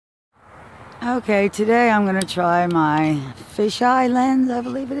Okay, today I'm going to try my fisheye lens, I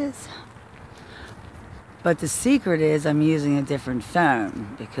believe it is. But the secret is I'm using a different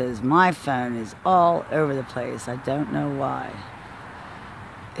phone because my phone is all over the place. I don't know why.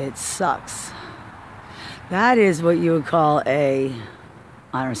 It sucks. That is what you would call a,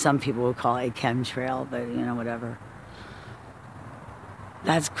 I don't know, some people would call a Chem Trail, but you know, whatever.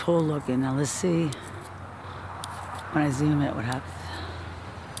 That's cool looking. Now let's see when I zoom it what happens.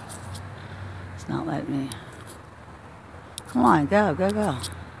 It's not letting me. Come on, go, go, go.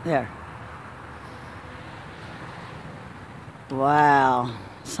 There. Wow.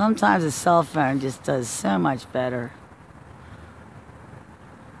 Sometimes a cell phone just does so much better.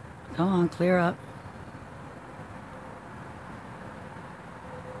 Come on, clear up.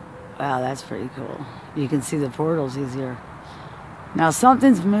 Wow, that's pretty cool. You can see the portals easier. Now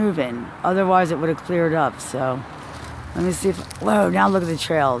something's moving. Otherwise it would have cleared up, so. Let me see if, whoa, now look at the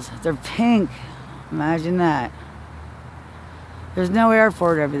trails. They're pink. Imagine that. There's no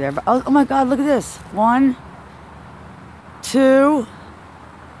airport over there. But, oh my God, look at this. 1, 2,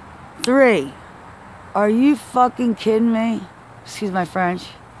 3. Are you fucking kidding me? Excuse my French.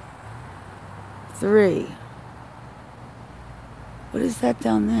 3. What is that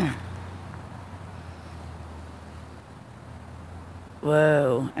down there?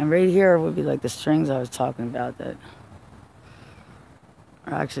 Whoa. And right here would be like the strings I was talking about that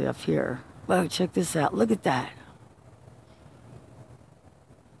are actually up here. Whoa, check this out. Look at that.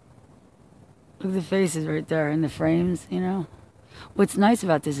 Look at the faces right there in the frames, you know. What's nice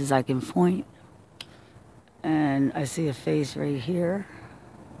about this is I can point and I see a face right here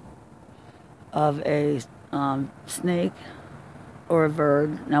of a snake or a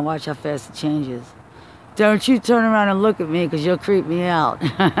bird. Now watch how fast it changes. Don't you turn around and look at me because you'll creep me out.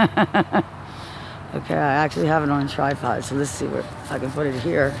 Okay, I actually have it on a tripod, so let's see if I can put it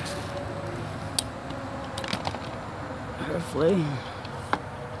here. Hopefully.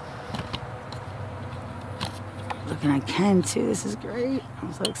 Look, and I can too. This is great.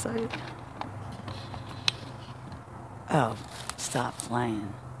 I'm so excited. Oh, stop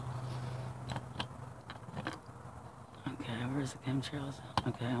playing. Okay, where's the Chem Trails?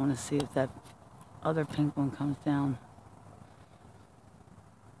 Okay, I want to see if that other pink one comes down.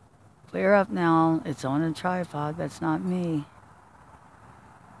 Clear up now. It's on a tripod. That's not me.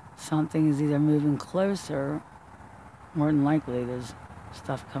 Something is either moving closer. More than likely, there's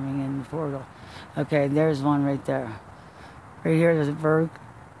stuff coming in the portal. Okay, there's one right there. Right here, there's a bird.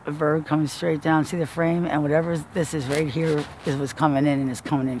 A bird coming straight down. See the frame? And whatever this is right here is what's coming in, and it's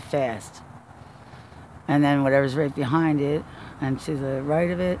coming in fast. And then whatever's right behind it, and to the right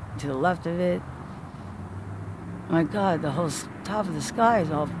of it, to the left of it. Oh my God, the whole top of the sky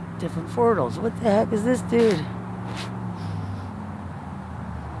is all different portals. What the heck is this, dude?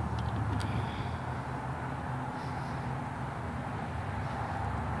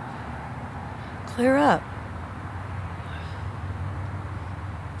 Clear up.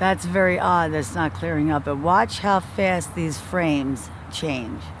 That's very odd. That's not clearing up. But watch how fast these frames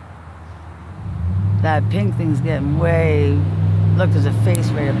change. That pink thing's getting way... Look, there's a face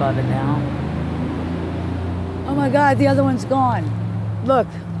right above it now. Oh my God, the other one's gone. Look.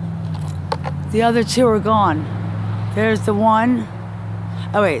 The other two are gone. There's the one.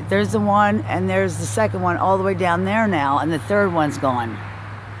 Oh wait, there's the one, and there's the second one all the way down there now, and the third one's gone.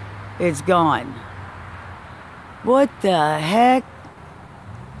 It's gone. What the heck?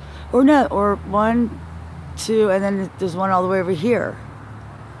 Or no, or 1, 2, and then there's one all the way over here.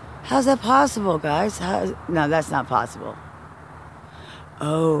 How's that possible, guys? No, that's not possible.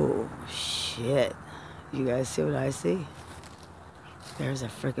 Oh, shit. You guys see what I see? There's a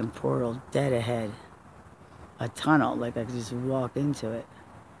freaking portal dead ahead. A tunnel, like I could just walk into it.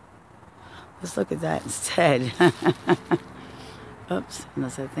 Let's look at that instead. Oops,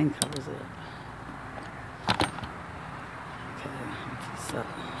 unless that thing covers it. Okay, so.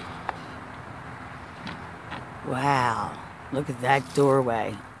 Wow, look at that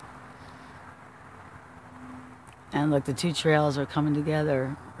doorway. And look, the two trails are coming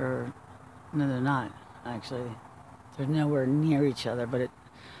together, or no, they're not, actually. They're nowhere near each other, but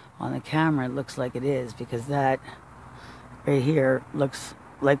on the camera it looks like it is, because that right here looks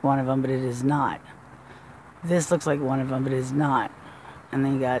like one of them, but it is not. This looks like one of them, but it is not. And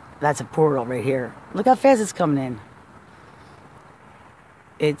then you got, that's a portal right here. Look how fast it's coming in.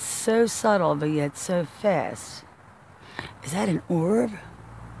 It's so subtle, but yet so fast. Is that an orb?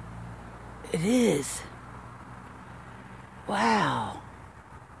 It is. Wow.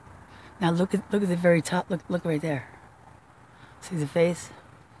 Now look at the very top. Look right there. See the face?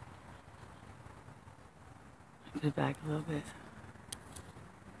 Put it back a little bit.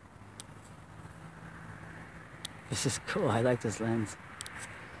 This is cool. I like this lens.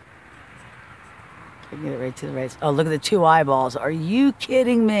 I can get it right to the right. Oh, look at the two eyeballs. Are you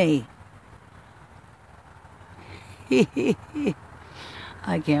kidding me?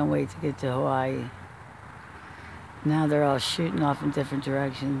 I can't wait to get to Hawaii. Now they're all shooting off in different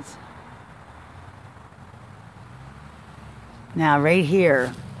directions. Now right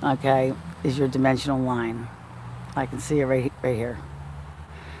here, okay, is your dimensional line. I can see it right here.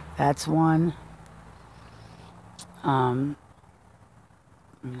 That's one. Let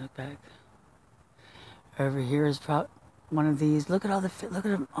me look back. Over here is probably one of these. Look at all the, look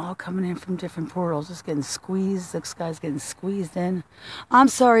at them all coming in from different portals. Just getting squeezed. This guy's getting squeezed in. I'm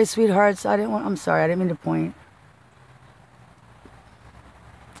sorry, sweethearts. I'm sorry. I didn't mean to point.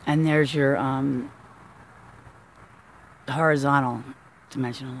 And there's your horizontal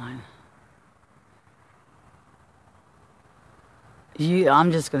dimensional line.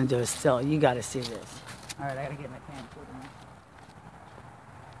 I'm just going to do a still. You got to see this. All right, I got to get my camcorder.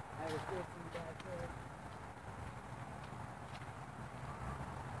 I got to see it from back there.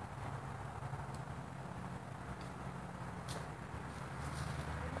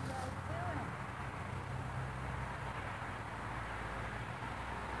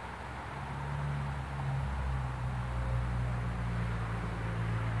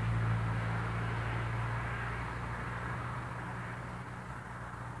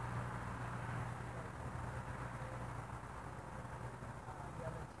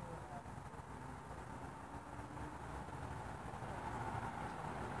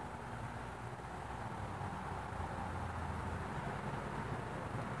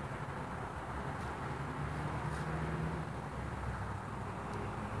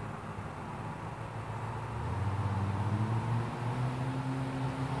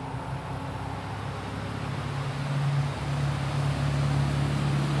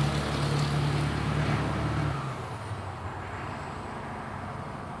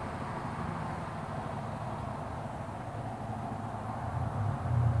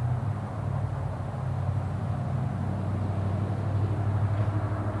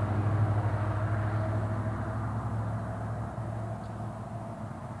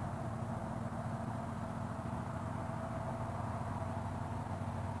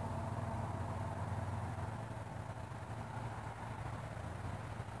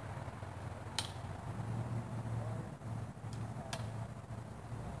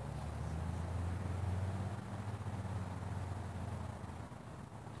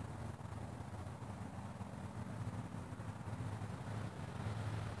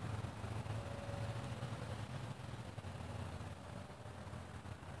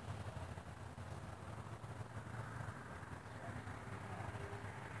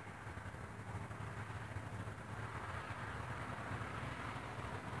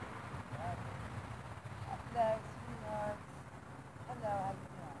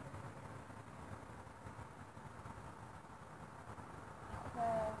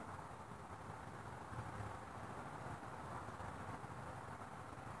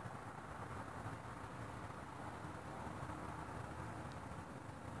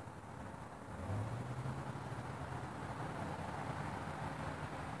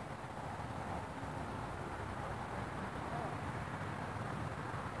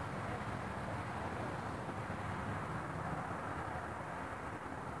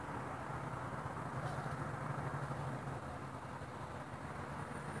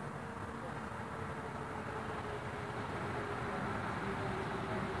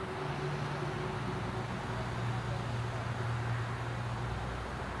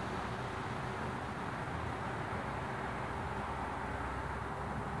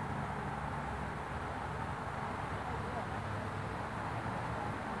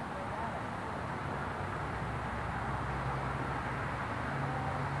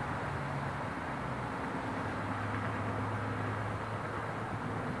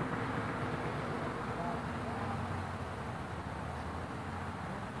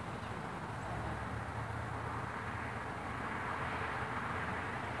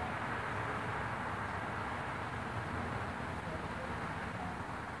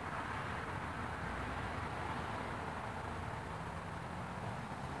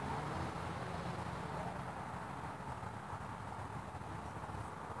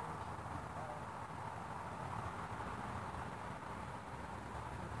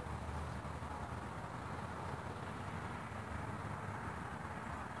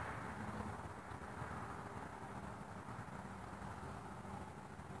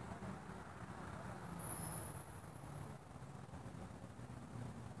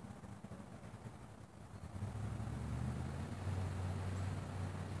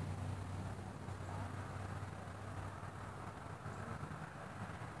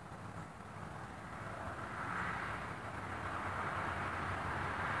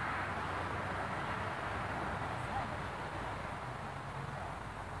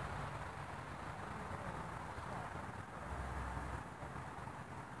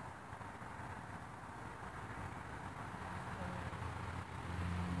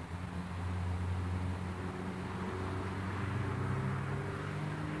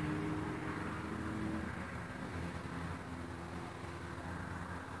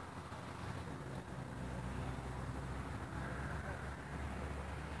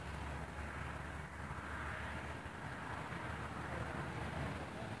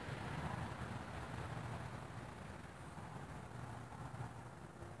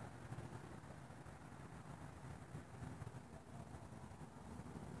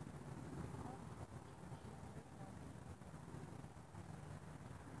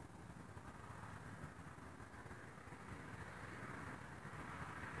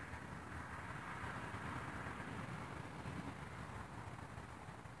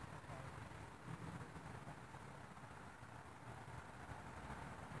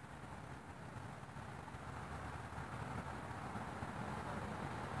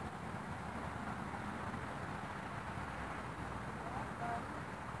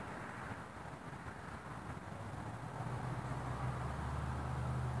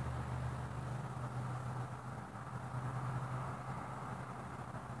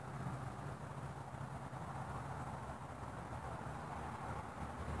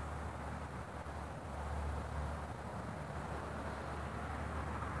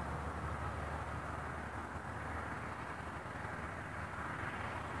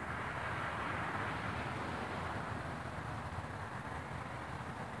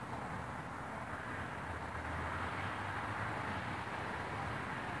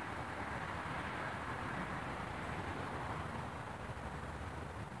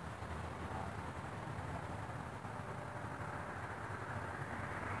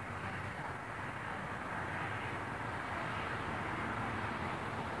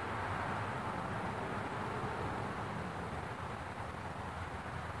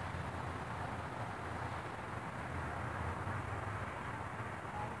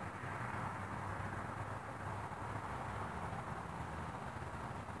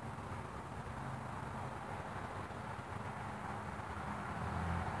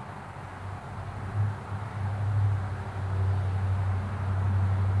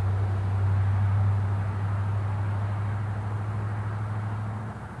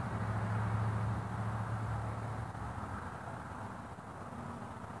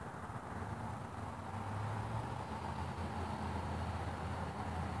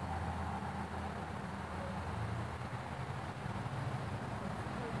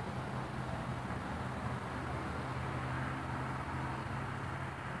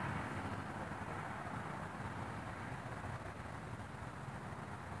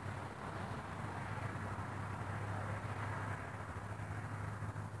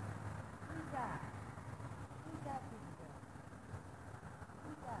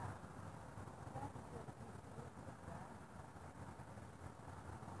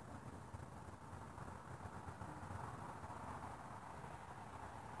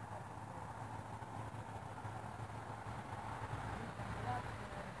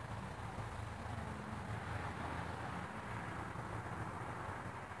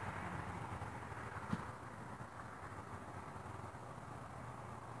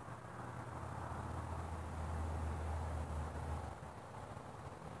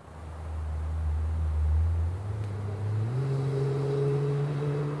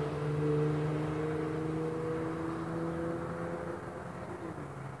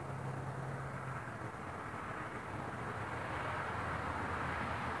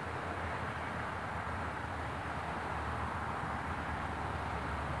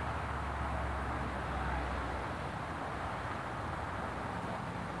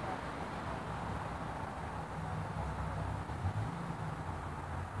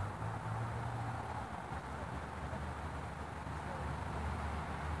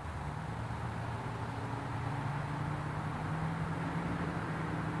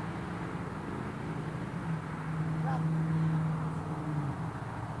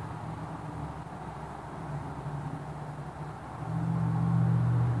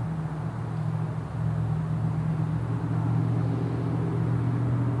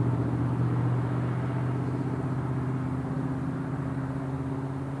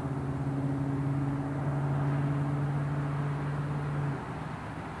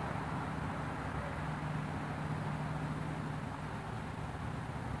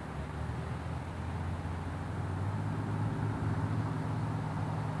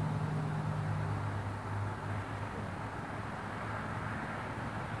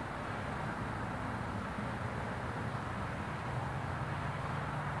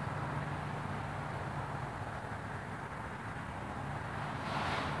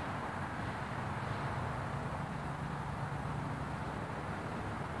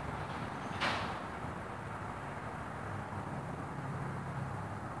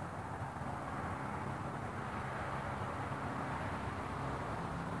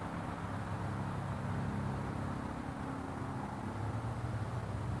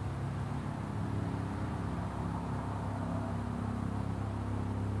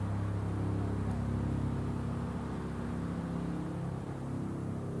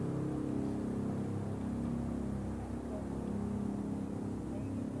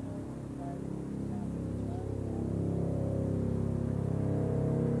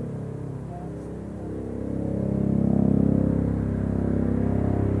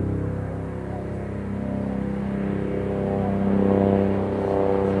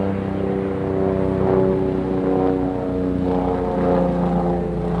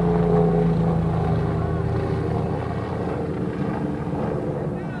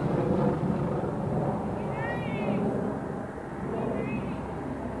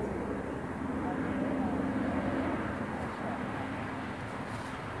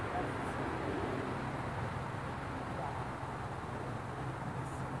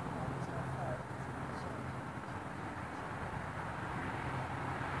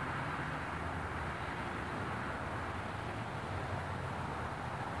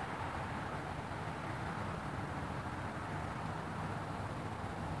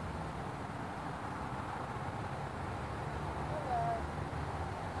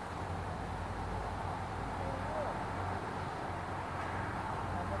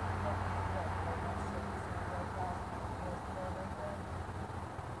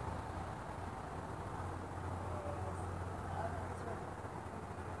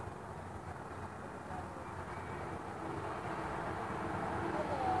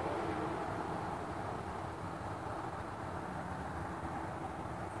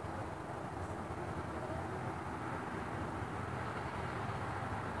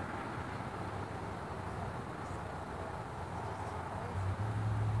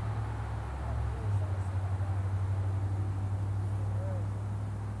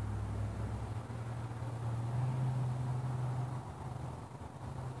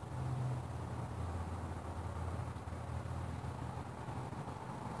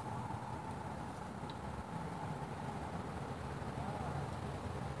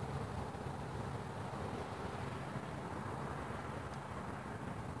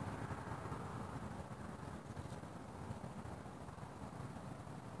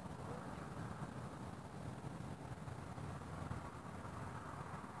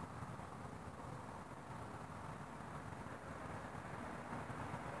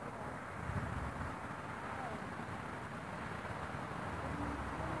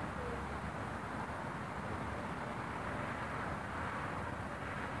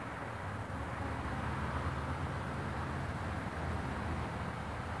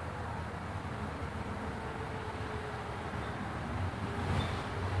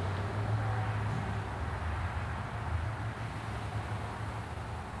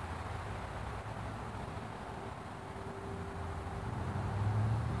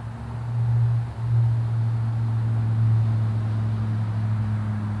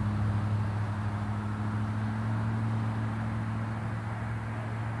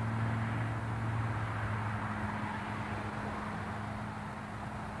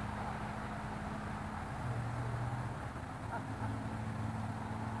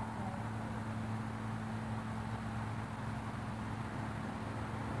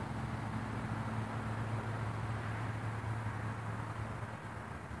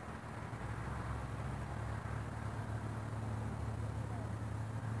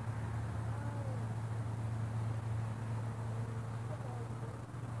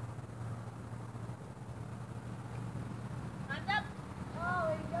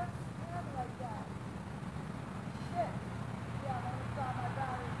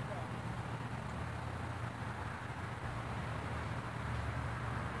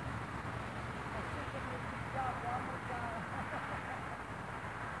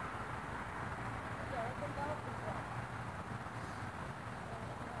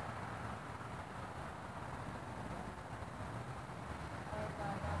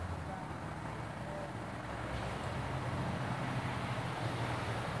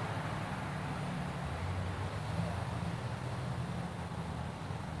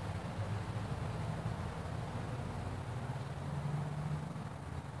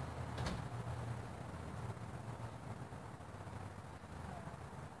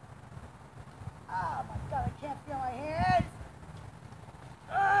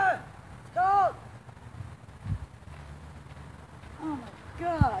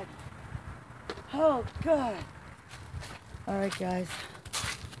 Oh, God. All right, guys.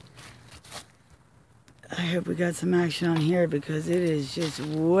 I hope we got some action on here because it is just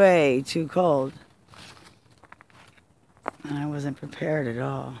way too cold. And I wasn't prepared at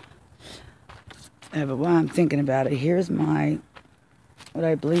all. But while I'm thinking about it, here's my, what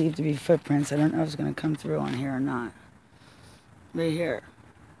I believe to be footprints. I don't know if it's going to come through on here or not. Right here.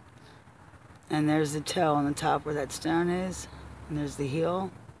 And there's the toe on the top where that stone is. And there's the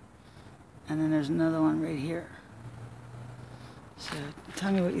heel. And then there's another one right here. So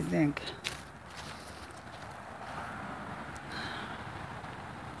tell me what you think.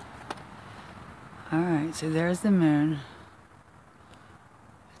 Alright, so there's the moon.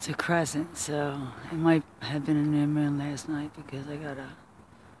 It's a crescent, so it might have been a new moon last night because I got a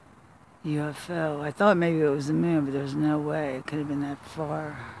UFO. I thought maybe it was the moon, but there's no way. It could have been that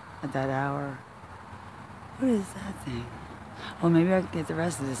far at that hour. What is that thing? Well, maybe I can get the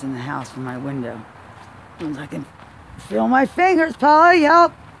rest of this in the house from my window. Once I can feel my fingers. Polly,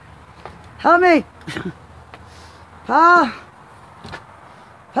 help! Help me! Paul!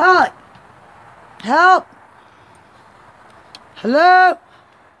 Polly! Help! Hello?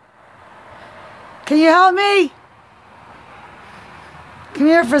 Can you help me? Come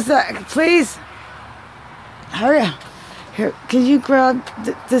here for a sec, please. Hurry up. Here, can you grab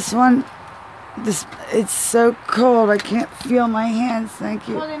this one? This, it's so cold, I can't feel my hands, thank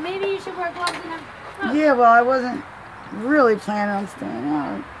you. Well, then maybe you should wear gloves and have... Yeah, well, I wasn't really planning on staying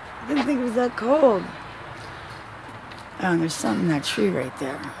out. I didn't think it was that cold. Oh, and there's something in that tree right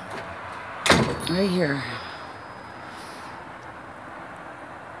there. Right here.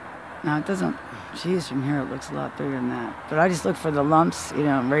 Now, it doesn't... Geez, from here it looks a lot bigger than that. But I just look for the lumps, you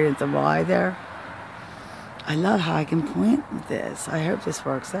know, right at the Y there. I love how I can point with this. I hope this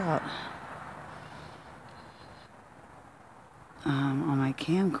works out. On my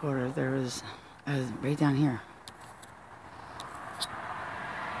camcorder, there was right down here.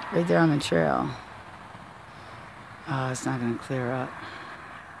 Right there on the trail. Oh, it's not going to clear up.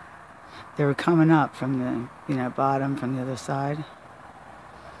 They were coming up from the, you know, bottom from the other side.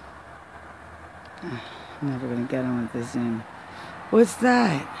 I'm never going to get them with the zoom. What's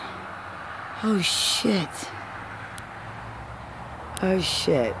that? Oh, shit. Oh,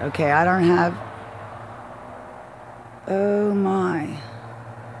 shit. Okay, I don't have... Oh, my.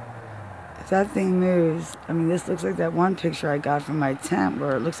 If that thing moves... I mean, this looks like that one picture I got from my tent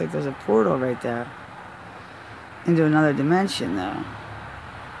where it looks like there's a portal right there. Into another dimension, though.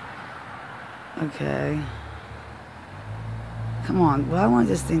 Okay. Come on. Well, I want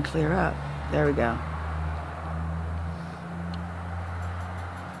this thing clear up. There we go.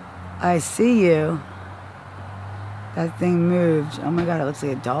 I see you. That thing moved. Oh my God, it looks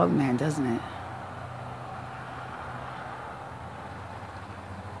like a dog man, doesn't it?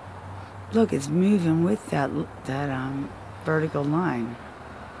 Look, it's moving with that vertical line.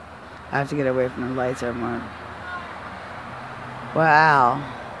 I have to get away from the lights, everyone. Wow.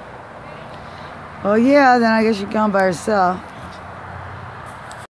 Well, yeah, then I guess you're going by yourself.